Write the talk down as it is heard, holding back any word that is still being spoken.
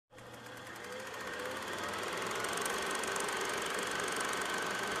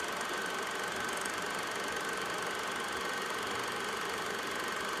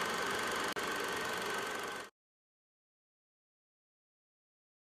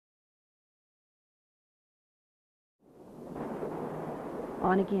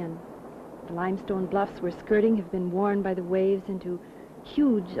On again. The limestone bluffs we're skirting have been worn by the waves into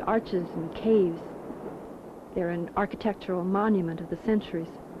huge arches and caves. They're an architectural monument of the centuries.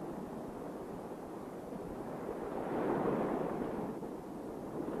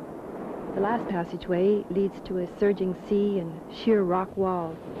 The last passageway leads to a surging sea and sheer rock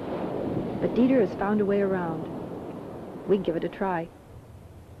wall. But Dieter has found a way around. We give it a try.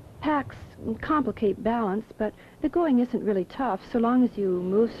 Packs complicate balance, but the going isn't really tough so long as you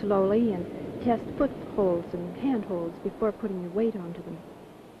move slowly and test footholds and handholds before putting your weight onto them.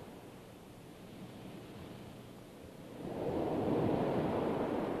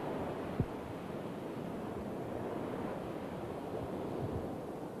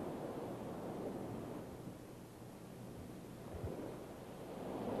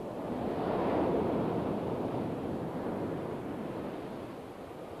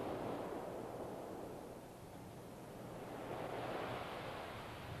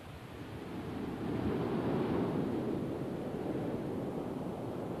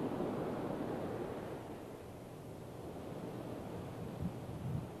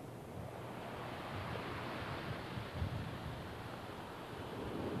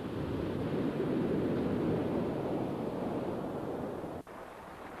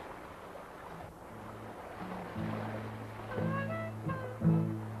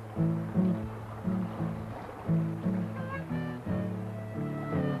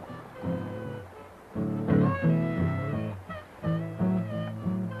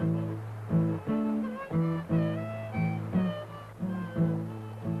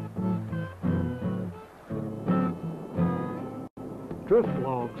 Drift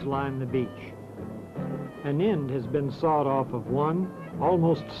logs line the beach. An end has been sawed off of one,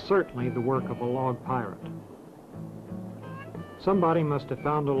 almost certainly the work of a log pirate. Somebody must have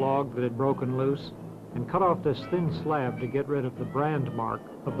found a log that had broken loose and cut off this thin slab to get rid of the brand mark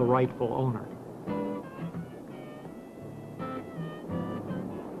of the rightful owner.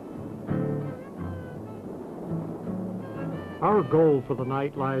 Our goal for the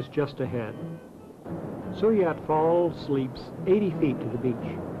night lies just ahead. Tsusiat Falls sleeps 80 feet to the beach.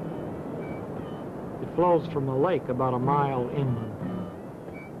 It flows from a lake about a mile inland.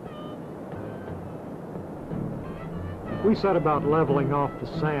 We set about leveling off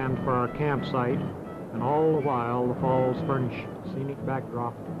the sand for our campsite, and all the while the falls furnish a scenic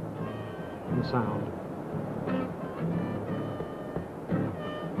backdrop and sound.